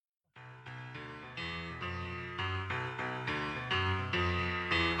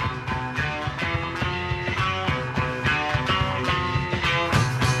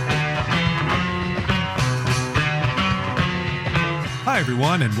Hi,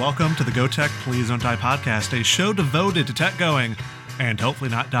 everyone, and welcome to the Go Tech Please Don't Die podcast, a show devoted to tech going and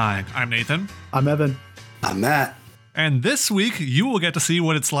hopefully not dying. I'm Nathan. I'm Evan. I'm Matt. And this week, you will get to see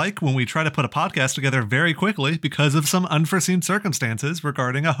what it's like when we try to put a podcast together very quickly because of some unforeseen circumstances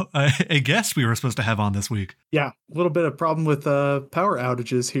regarding a guest we were supposed to have on this week. Yeah, a little bit of problem with power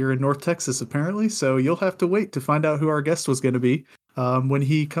outages here in North Texas, apparently. So you'll have to wait to find out who our guest was going to be when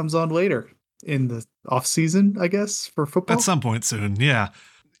he comes on later in the off season, I guess, for football. At some point soon, yeah.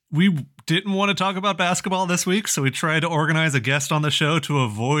 We didn't want to talk about basketball this week, so we tried to organize a guest on the show to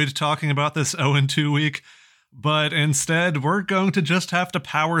avoid talking about this 0-2 week. But instead, we're going to just have to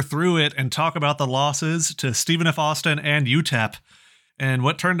power through it and talk about the losses to Stephen F. Austin and UTEP, and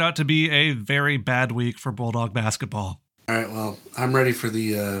what turned out to be a very bad week for Bulldog basketball. All right, well, I'm ready for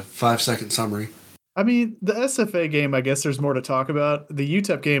the 5-second summary. I mean, the SFA game, I guess there's more to talk about. The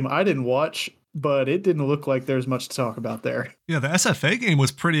UTEP game, I didn't watch, but it didn't look like there's much to talk about there. Yeah, the SFA game was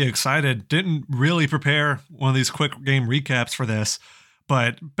pretty excited. Didn't really prepare one of these quick game recaps for this.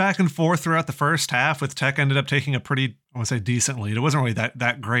 But back and forth throughout the first half, with Tech ended up taking a pretty, I want to say, decent lead. It wasn't really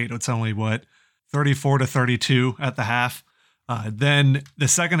that great. It's only, 34-32 at the half. Then the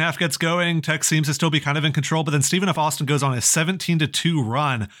second half gets going. Tech seems to still be kind of in control, but then Stephen F. Austin goes on a 17-2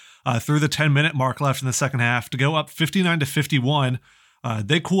 run through the 10-minute mark left in the second half to go up 59-51.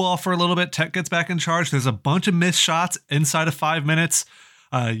 They cool off for a little bit. Tech gets back in charge. There's a bunch of missed shots inside of 5 minutes.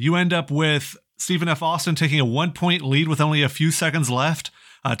 You end up with Stephen F. Austin taking a 1-point lead with only a few seconds left.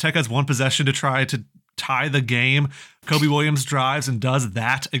 Tech has one possession to try to tie the game. Kobe Williams drives and does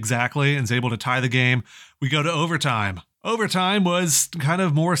that exactly and is able to tie the game. We go to overtime. Overtime was kind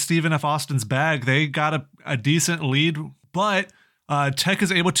of more Stephen F. Austin's bag. They got a decent lead, but Tech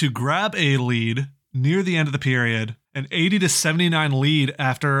is able to grab a lead near the end of the period, an 80-79 lead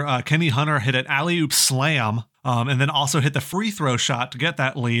after Kenny Hunter hit an alley-oop slam and then also hit the free throw shot to get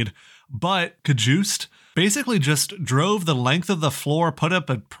that lead. But Cajuste basically just drove the length of the floor, put up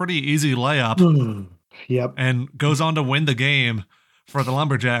a pretty easy layup, Yep, and goes on to win the game for the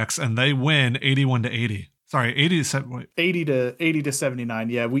Lumberjacks, and they win 81-80. Sorry, 80 to 79.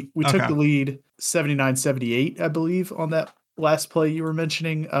 Yeah, we took the lead 79-78, I believe, on that last play you were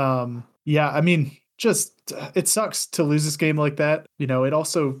mentioning. Yeah, I mean, just it sucks to lose this game like that. You know,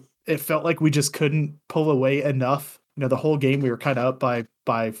 it felt like we just couldn't pull away enough. You know, the whole game we were kind of up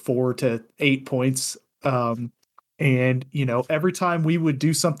by 4 to 8 points. And, you know, every time we would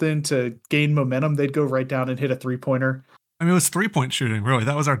do something to gain momentum, they'd go right down and hit a 3-pointer. I mean, it was 3-point shooting, really.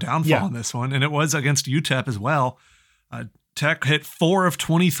 That was our downfall in this one. And it was against UTEP as well. Tech hit 4 of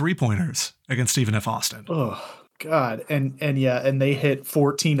 20 3-pointers against Stephen F. Austin. Oh, God. And they hit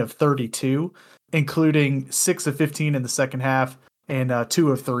 14 of 32, including 6 of 15 in the second half and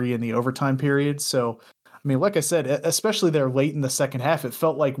 2 of 3 in the overtime period. So, I mean, like I said, especially there late in the second half, it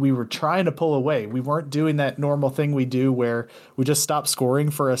felt like we were trying to pull away. We weren't doing that normal thing we do where we just stop scoring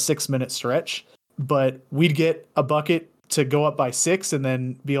for a 6-minute stretch, but we'd get a bucket to go up by 6 and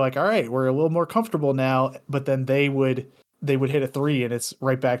then be like, all right, we're a little more comfortable now. But then they would hit a 3 and it's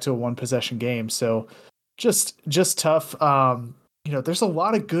right back to a 1-possession game. So just tough. You know, there's a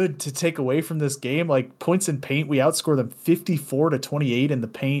lot of good to take away from this game. Like points in paint, we outscore them 54-28 in the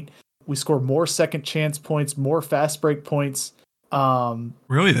paint. We score more second chance points, more fast break points.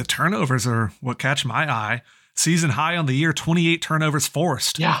 Really, the turnovers are what catch my eye. Season high on the year, 28 turnovers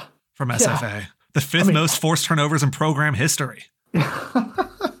forced from SFA. Yeah. The 5th most forced turnovers in program history.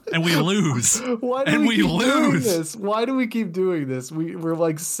 And we lose. Why do we keep doing this? Why do we keep doing this? We're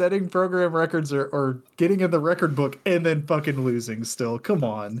like setting program records or getting in the record book and then fucking losing still. Come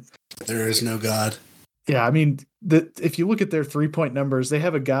on. There is no God. Yeah, I mean, if you look at their 3-point numbers, they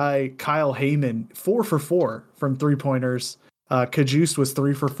have a guy, Kyle Heyman, 4 for 4 from 3-pointers. Cajuste was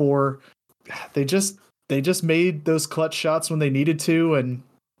 3 for 4. They just made those clutch shots when they needed to, and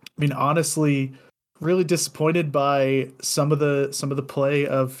I mean, honestly, really disappointed by some of the play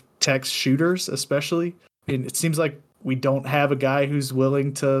of Tech's shooters, especially. I mean, it seems like we don't have a guy who's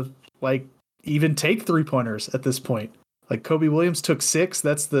willing to like even take 3-pointers at this point. Like Kobe Williams took 6.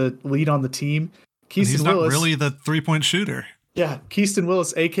 That's the lead on the team. He's not really the 3-point shooter. Yeah, Keaston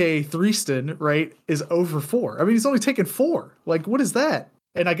Willis, a.k.a. Threeston, right, is 0 for 4. I mean, he's only taken 4. Like, what is that?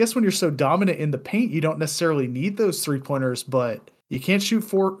 And I guess when you're so dominant in the paint, you don't necessarily need those 3-pointers, but you can't shoot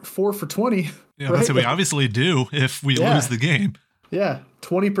 4 for 20. Yeah, right? So we obviously do if we lose the game. Yeah,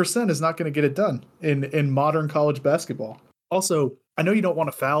 20% is not going to get it done in modern college basketball. Also, I know you don't want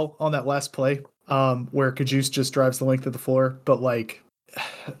to foul on that last play where Cajuste just drives the length of the floor, but like,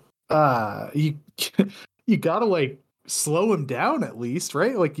 you gotta like slow him down at least,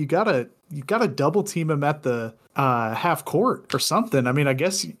 right? Like you gotta you got to double team him at the half court or something. I mean, I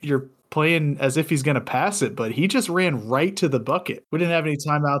guess you're playing as if he's going to pass it, but he just ran right to the bucket. We didn't have any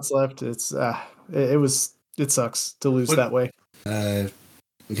timeouts left. It sucks to lose that way. I'm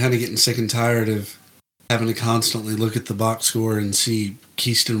kind of getting sick and tired of having to constantly look at the box score and see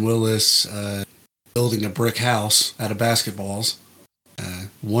Keaston Willis building a brick house out of basketballs.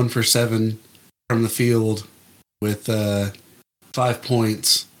 1 for 7 from the field with 5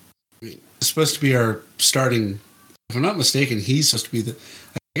 points. It's supposed to be our starting. If I'm not mistaken, he's supposed to be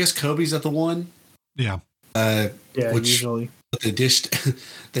I guess Kobe's at the 1. Yeah. Usually.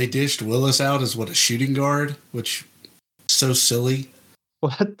 They dished Willis out as a shooting guard, which is so silly.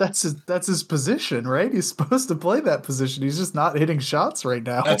 Well, that's his position, right? He's supposed to play that position. He's just not hitting shots right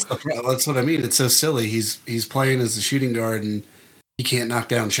now. That's what I mean. It's so silly. He's playing as the shooting guard and he can't knock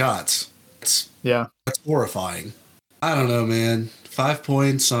down shots. That's horrifying. I don't know, man. 5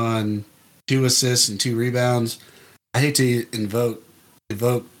 points on 2 assists and 2 rebounds. I hate to invoke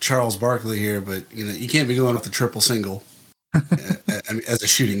Charles Barkley here, but you can't be going with the triple single as a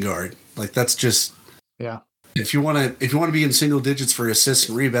shooting guard. Like that's just If you want to be in single digits for assists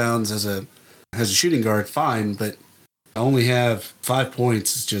and rebounds as a shooting guard, fine. But only have 5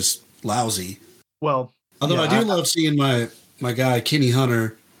 points is just lousy. Well, although I do love seeing my guy Kenny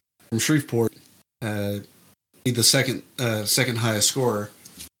Hunter from Shreveport be the second highest scorer,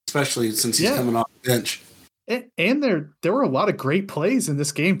 especially since he's coming off the bench. And there were a lot of great plays in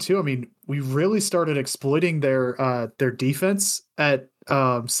this game too. I mean, we really started exploiting their defense at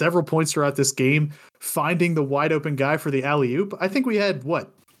several points throughout this game, finding the wide open guy for the alley-oop. I think we had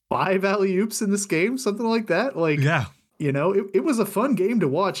 5 alley-oops in this game, something like that. It was a fun game to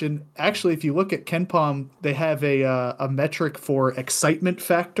watch. And actually, if you look at KenPom, they have a metric for excitement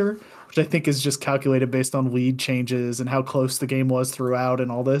factor, which I think is just calculated based on lead changes and how close the game was throughout and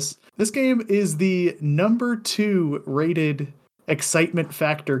all this. This game is the number 2 rated excitement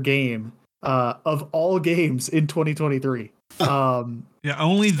factor game of all games in 2023. I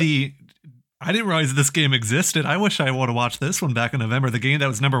didn't realize this game existed. I wish I would have watched this one back in November. The game that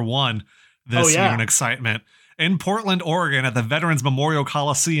was number 1 this year in excitement. In Portland, Oregon, at the Veterans Memorial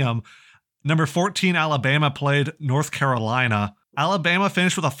Coliseum, number 14 Alabama played North Carolina. Alabama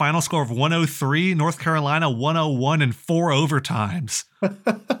finished with a final score of 103, North Carolina 101 in 4 overtimes.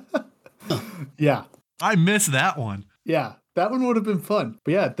 Yeah. I missed that one. Yeah, that one would have been fun.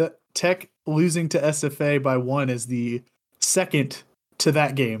 But yeah, the Tech losing to SFA by 1 is the second to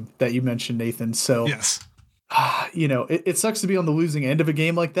that game that you mentioned, Nathan. So yes, it sucks to be on the losing end of a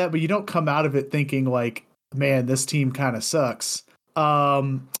game like that, but you don't come out of it thinking like, man, this team kind of sucks.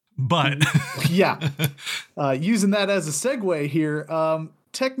 But using that as a segue here,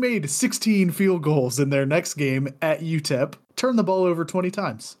 Tech made 16 field goals in their next game at UTEP, turned the ball over 20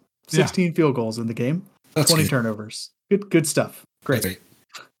 times. 16 field goals in the game, That's 20 good. turnovers. Good stuff. Great.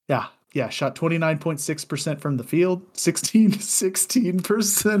 Yeah, shot 29.6% from the field,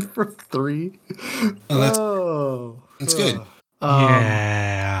 16% from 3. That's good.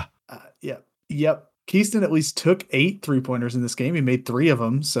 Yep. Keaston at least took 8 3-pointers in this game. He made 3 of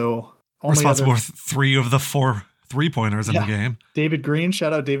them, so responsible for 3 of the 4 3-pointers in the game. David Green,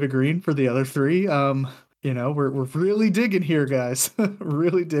 shout out David Green for the other 3. We're really digging here, guys.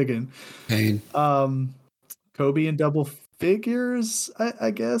 Really digging. Pain. Kobe in double figures,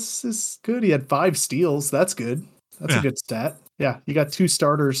 I guess, is good. He had 5 steals. That's good. That's a good stat. Yeah, you got 2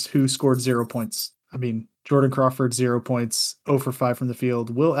 starters who scored 0 points. I mean, Jordan Crawford, 0 points, 0 for 5 from the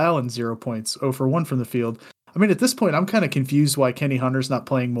field. Will Allen, 0 points, 0 for 1 from the field. I mean, at this point, I'm kind of confused why Kenny Hunter's not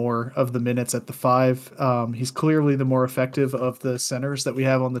playing more of the minutes at the 5. He's clearly the more effective of the centers that we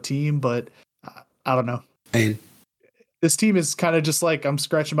have on the team, but I don't know. Pain. This team is kind of just like, I'm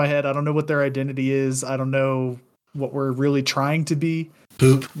scratching my head. I don't know what their identity is. I don't know what we're really trying to be.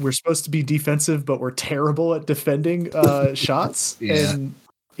 Poop. We're supposed to be defensive, but we're terrible at defending shots. Yeah. And,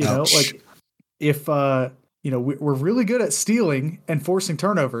 if, we're really good at stealing and forcing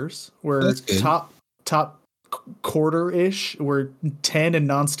turnovers. We're top quarter-ish. We're 10 in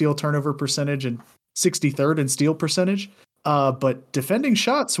non-steal turnover percentage and 63rd in steal percentage. But defending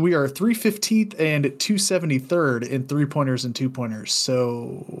shots, we are 315th and 273rd in 3-pointers and 2-pointers.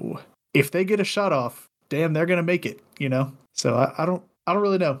 So if they get a shot off, damn, they're gonna make it. So I don't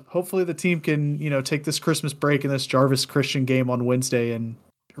really know. Hopefully the team can take this Christmas break and this Jarvis Christian game on Wednesday and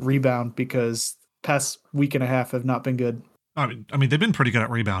rebound, because past week and a half have not been good. I mean they've been pretty good at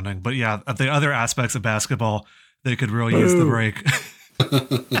rebounding, but yeah, at the other aspects of basketball, they could really use the break.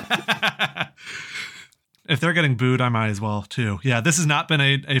 If they're getting booed, I might as well too. Yeah, this has not been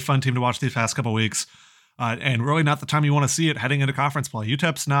a fun team to watch these past couple weeks. And really not the time you want to see it heading into conference play.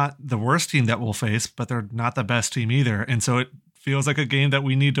 UTEP's not the worst team that we'll face, but they're not the best team either. And so it feels like a game that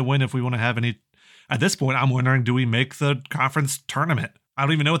we need to win if we want to have any. At this point, I'm wondering, do we make the conference tournament? I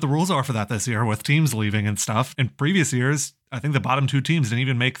don't even know what the rules are for that this year with teams leaving and stuff. In previous years, I think the bottom 2 teams didn't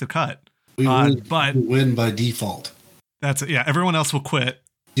even make the cut. We win by default. That's it. Yeah, everyone else will quit.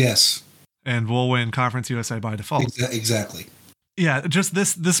 Yes. And we'll win Conference USA by default. Exactly. Yeah, just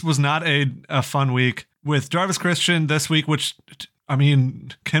this was not a fun week. With Jarvis Christian this week, which, I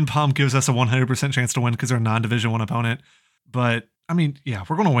mean, Ken Palm gives us a 100% chance to win because they're a non-Division 1 opponent. But, I mean, yeah,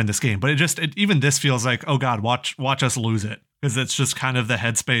 we're going to win this game. But even this feels like, oh, God, watch us lose it. Because it's just kind of the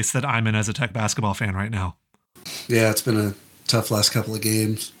headspace that I'm in as a Tech basketball fan right now. Yeah, it's been a tough last couple of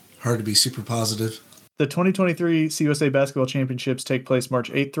games. Hard to be super positive. The 2023 CUSA Basketball Championships take place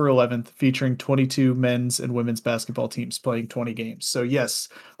March 8th through 11th, featuring 22 men's and women's basketball teams playing 20 games. So, yes,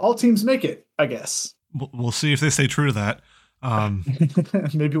 all teams make it, I guess. We'll see if they stay true to that.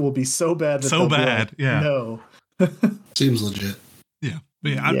 Maybe we'll be so bad. Yeah. No. Seems legit. Yeah.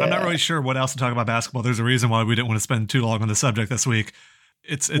 But yeah, I'm not really sure what else to talk about basketball. There's a reason why we didn't want to spend too long on the subject this week.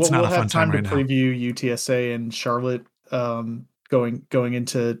 It's not a fun time right now. We'll have time to preview UTSA and Charlotte going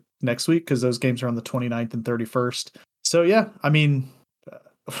into next week because those games are on the 29th and 31st. So, yeah, I mean,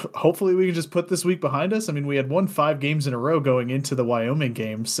 hopefully we can just put this week behind us. I mean, we had won 5 games in a row going into the Wyoming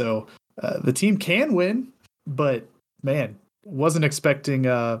game. So the team can win, but, man, wasn't expecting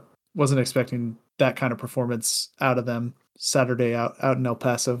that kind of performance out of them Saturday out in El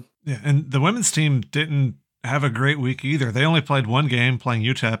Paso. Yeah, and the women's team didn't have a great week either. They only played 1 game playing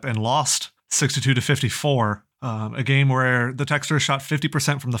UTEP and lost 62-54. A game where the Techsters shot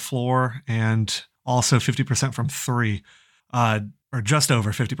 50% from the floor and also 50% from 3, or just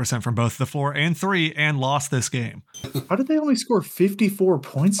over 50% from both the floor and 3, and lost this game. How did they only score 54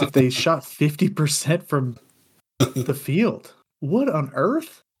 points if they shot 50% from the field? What on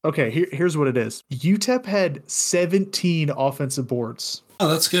earth? Okay, here's what it is. UTEP had 17 offensive boards. Oh,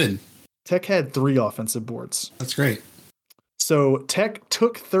 that's good. Tech had 3 offensive boards. That's great. So Tech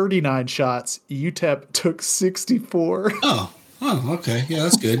took 39 shots. UTEP took 64. Oh, okay. Yeah,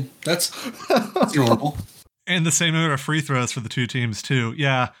 that's good. That's normal. And the same number of free throws for the 2 teams too.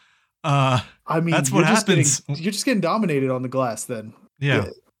 Yeah. I mean, that's what happens. You're just getting dominated on the glass then. Yeah.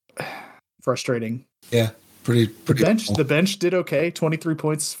 Frustrating. Yeah. Pretty The bench did okay. 23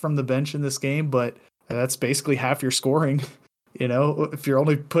 points from the bench in this game, but that's basically half your scoring. You know, if you're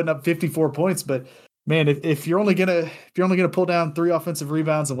only putting up 54 points, but man, if you're only gonna pull down 3 offensive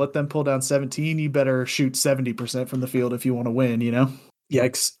rebounds and let them pull down 17, you better shoot 70% from the field if you want to win. You know,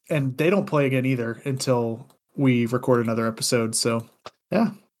 yikes! And they don't play again either until we record another episode. So yeah,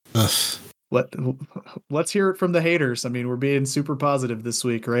 let's hear it from the haters. I mean, we're being super positive this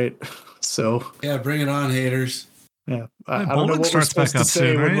week, right? So yeah, bring it on, haters. Yeah, I don't know what we're supposed to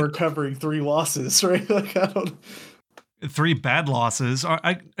say when we're covering 3 losses, right? Like, I don't. 3 bad losses.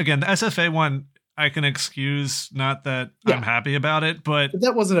 Again, the SFA one, I can excuse, not that I'm happy about it, but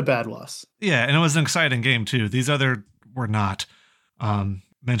that wasn't a bad loss. Yeah, and it was an exciting game too. These other were not.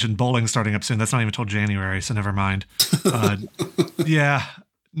 Mentioned bowling starting up soon. That's not even till January, so never mind. Yeah,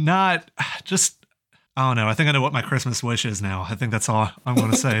 not just. I don't know. I think I know what my Christmas wish is now. I think that's all I'm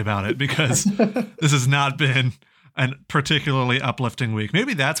going to say about it because this has not been a particularly uplifting week.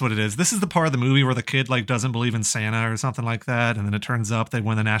 Maybe that's what it is. This is the part of the movie where the kid doesn't believe in Santa or something like that, and then it turns up they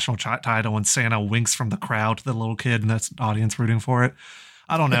win the national title and Santa winks from the crowd to the little kid and that's the audience rooting for it.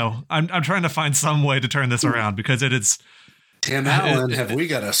 I don't know. I'm trying to find some way to turn this around because it is. Tim Allen, have we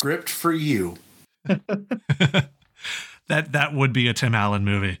got a script for you? That would be a Tim Allen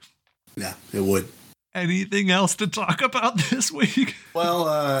movie. Yeah, it would. Anything else to talk about this week? Well,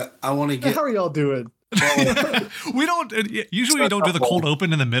 I want to get. How are y'all doing? We don't usually do the cold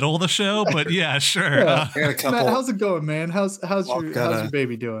open in the middle of the show, but yeah, sure. Yeah. Matt, how's it going, man? How's your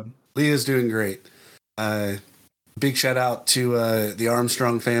baby doing? Leah's doing great. Big shout out to the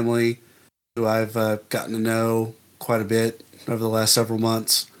Armstrong family, who I've gotten to know quite a bit over the last several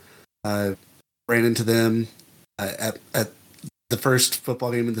months. Ran into them at the first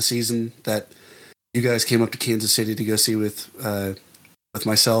football game of the season that you guys came up to Kansas City to go see with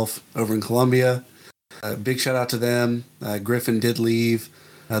myself over in Columbia. Big shout out to them. Griffin did leave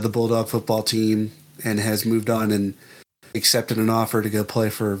the Bulldog football team and has moved on and accepted an offer to go play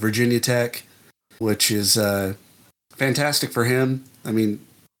for Virginia Tech, which is fantastic for him. I mean,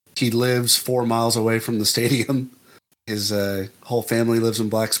 he lives 4 miles away from the stadium. His whole family lives in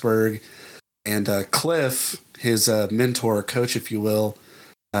Blacksburg. And Cliff, his mentor, coach, if you will,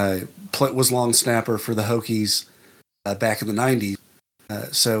 was long snapper for the Hokies back in the 90s.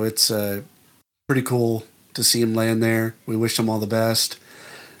 So it's pretty cool to see him land there. We wish him all the best.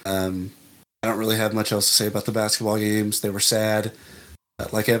 I don't really have much else to say about the basketball games. They were sad.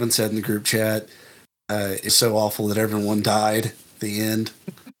 Like Evan said in the group chat, it's so awful that everyone died at the end.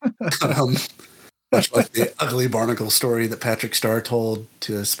 Much like the ugly barnacle story that Patrick Starr told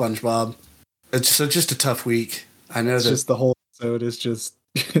to SpongeBob. It's just a tough week. I know just the whole episode is just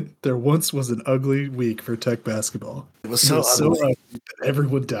there once was an ugly week for Tech basketball. It was so ugly that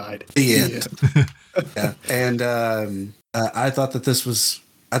everyone died. The end. Yeah. And I thought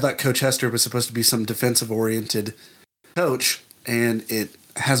Coach Hester was supposed to be some defensive-oriented coach, and it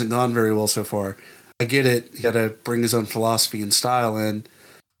hasn't gone very well so far. I get it. You got to bring his own philosophy and style in.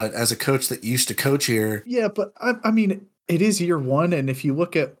 But as a coach that used to coach here... Yeah, but I mean, it is year one, and if you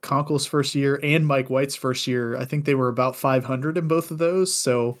look at Conkle's first year and Mike White's first year, I think they were about 500 in both of those,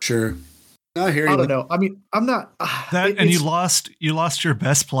 so... Sure. I don't know. I mean, I'm not... you lost your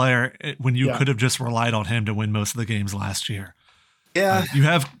best player when you could have just relied on him to win most of the games last year. Yeah. You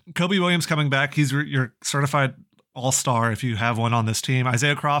have Kobe Williams coming back. He's your certified all-star if you have one on this team.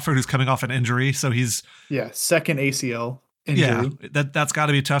 Isaiah Crawford, who's coming off an injury, so he's... Yeah, second ACL injury. Yeah, that's got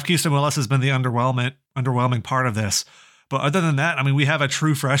to be tough. Keaston Willis has been the underwhelming part of this. But other than that, I mean, we have a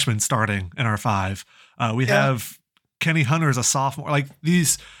true freshman starting in our five. We have Kenny Hunter as a sophomore. Like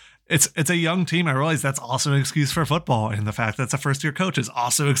these... It's a young team. I realize that's also an excuse for football, and the fact that it's a first-year coach is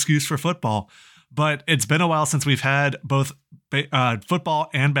also an excuse for football. But it's been a while since we've had both football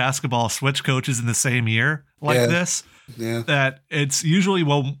and basketball switch coaches in the same year this. Yeah. That it's usually,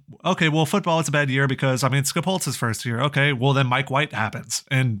 football, it's a bad year because, I mean, Skip Holtz's first year. Okay, well, then Mike White happens,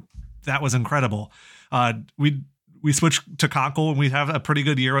 and that was incredible. We switched to Conkle, and we have a pretty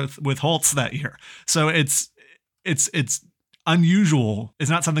good year with Holtz that year. So it's unusual.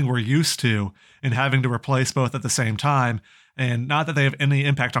 It's not something we're used to in having to replace both at the same time. And not that they have any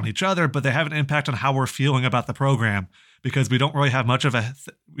impact on each other, but they have an impact on how we're feeling about the program, because we don't really have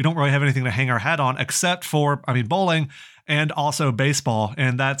anything to hang our hat on except for, bowling and also baseball.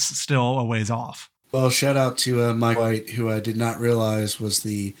 And that's still a ways off. Well, shout out to Mike White, who I did not realize was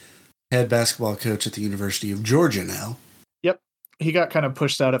the head basketball coach at the University of Georgia now. Yep. He got kind of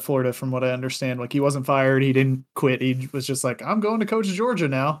pushed out at Florida from what I understand. Like he wasn't fired. He didn't quit. He was just like, I'm going to coach Georgia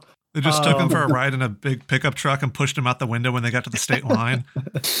now. They just took him for a ride in a big pickup truck and pushed him out the window when they got to the state line.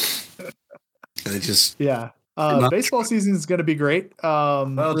 They just... Yeah. Baseball season is going to be great.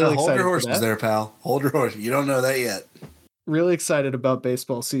 Really hold your horses there, pal. Hold your horse. You don't know that yet. Really excited about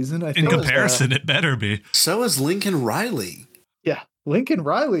baseball season. In comparison, it better be. So is Lincoln Riley. Yeah. Lincoln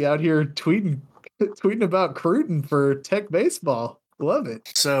Riley out here tweeting about Cruton for Tech baseball. Love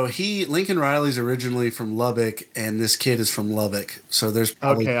it. So Lincoln Riley's originally from Lubbock, and this kid is from Lubbock. So there's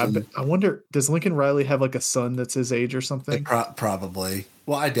probably I wonder, does Lincoln Riley have like a son that's his age or something? Probably.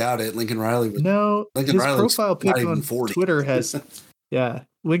 Well, I doubt it. Lincoln Riley was his profile pic on Twitter has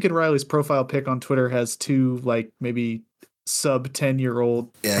Lincoln Riley's profile pic on Twitter has two like maybe sub 10-year-old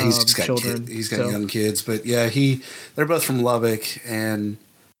he's just got children. He's got young kids, but they're both from Lubbock, and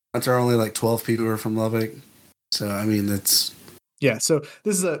there are only like 12 people who are from Lubbock. So I mean that's. Yeah, so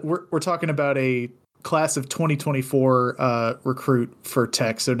this is we're talking about a class of 2024 recruit for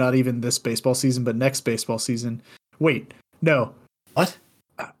Tech. So not even this baseball season, but next baseball season. Wait, no. What?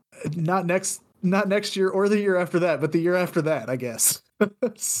 Not next year or the year after that, but the year after that, I guess.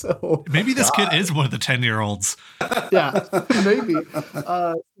 So maybe this kid is one of the 10-year-olds. Yeah, maybe.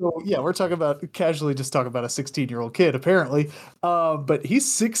 We're talking about casually just talking about a 16-year-old kid apparently, but he's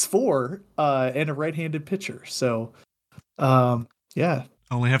 6'4" and a right-handed pitcher. So.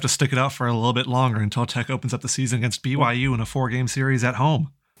 Only have to stick it out for a little bit longer until Tech opens up the season against BYU in a 4-game series at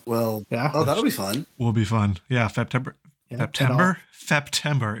home. Well, that'll be fun. Will be fun. Yeah, September.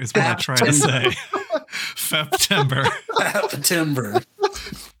 September is what I try to say. September.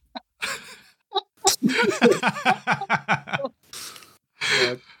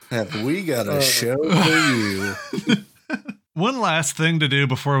 Have we got a show for you? One last thing to do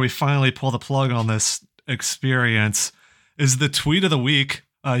before we finally pull the plug on this experience is the tweet of the week.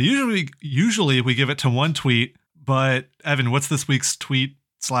 Usually we give it to one tweet, but Evan, what's this week's tweet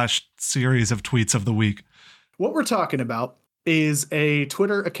 / series of tweets of the week? What we're talking about is a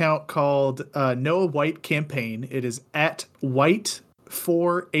Twitter account called Noah White Campaign. It is at White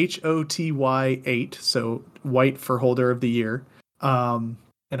for HOTY 8. So White for holder of the year. And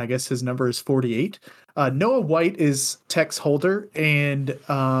I guess his number is 48. Noah White is Tech's holder, and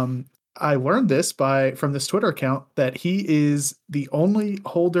I learned this from this Twitter account that he is the only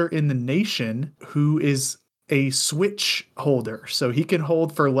holder in the nation who is a switch holder. So he can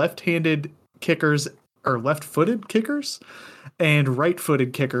hold for left-handed kickers or left-footed kickers and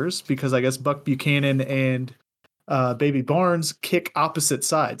right-footed kickers, because I guess Buck Buchanan and Baby Barnes kick opposite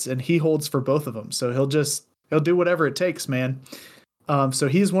sides, and he holds for both of them. So he'll do whatever it takes, man. So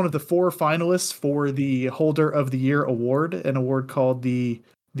he's one of the 4 finalists for the Holder of the Year award, an award called the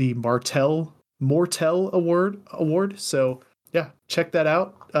Mortel Award. So yeah, check that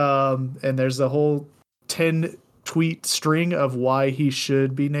out. And there's a whole 10 tweet string of why he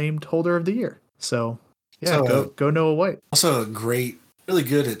should be named Holder of the Year. So yeah, go Noah White. Also really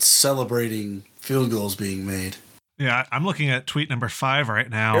good at celebrating field goals being made. Yeah, I'm looking at tweet number 5 right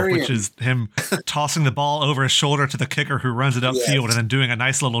now, which is him tossing the ball over his shoulder to the kicker who runs it upfield and then doing a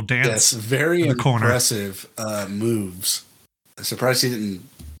nice little dance. Yes, very impressive moves. I'm surprised he didn't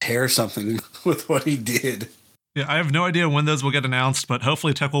tear something with what he did. Yeah, I have no idea when those will get announced, but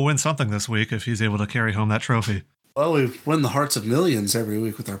hopefully Tech will win something this week if he's able to carry home that trophy. Well, we win the hearts of millions every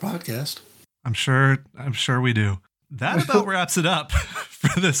week with our podcast. I'm sure we do. That about wraps it up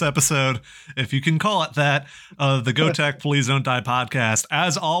for this episode, if you can call it that, of the Go Tech Please Don't Die podcast.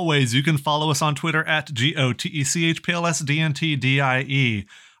 As always, you can follow us on Twitter at GOTECHPLSDNTDIE.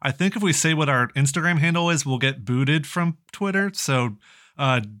 I think if we say what our Instagram handle is, we'll get booted from Twitter. So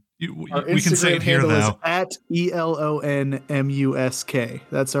we can say it here, though. At ELONMUSK.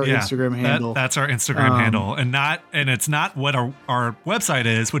 That's our Instagram handle. That's our Instagram handle. And it's not what our website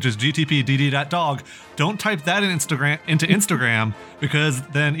is, which is gtpdd.dog. Don't type that into Instagram, because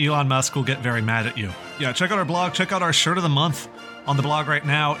then Elon Musk will get very mad at you. Yeah, check out our blog. Check out our shirt of the month on the blog right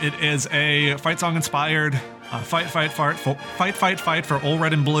now. It is a fight song inspired fight for Old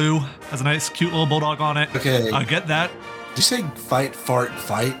Red and Blue. Has a nice, cute little bulldog on it. Okay. Get that. Did you say fight, fart,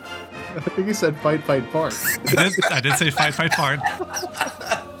 fight? I think you said fight, fart. I did say fight, fart.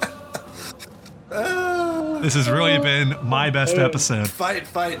 This has really been my best episode. Fight,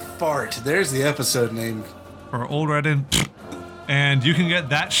 fart. There's the episode name. For Old Red and you can get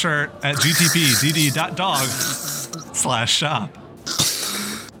that shirt at gtpdd.dog/shop.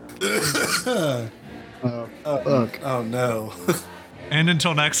 Oh no. And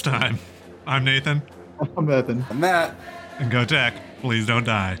until next time, I'm Nathan. I'm Evan. I'm Matt. And Go Tech, please don't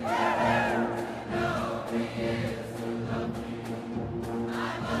die.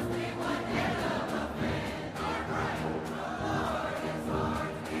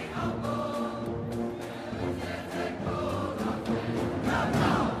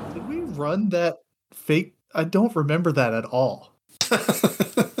 Did we run that fake? I don't remember that at all.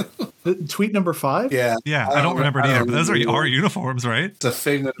 Tweet number 5? Yeah, I don't remember it either, but those are our uniforms, right? It's a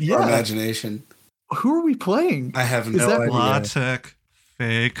figment of our imagination. Who are we playing? I have no idea. LaTeX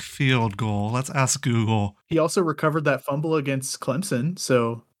fake field goal. Let's ask Google. He also recovered that fumble against Clemson,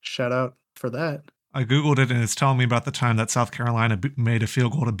 so shout out for that. I Googled it, and it's telling me about the time that South Carolina made a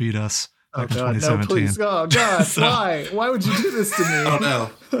field goal to beat us. Oh, God, 2017. No, please. Oh, God, so, why? Why would you do this to me? Oh, no.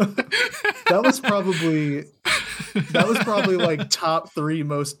 That was probably like top 3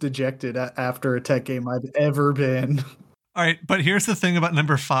 most dejected after a Tech game I've ever been. All right, but here's the thing about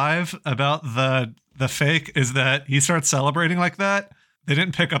number 5 about the fake is that he starts celebrating like that. They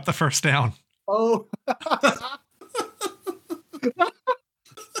didn't pick up the first down. Oh.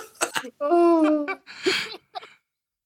 Oh.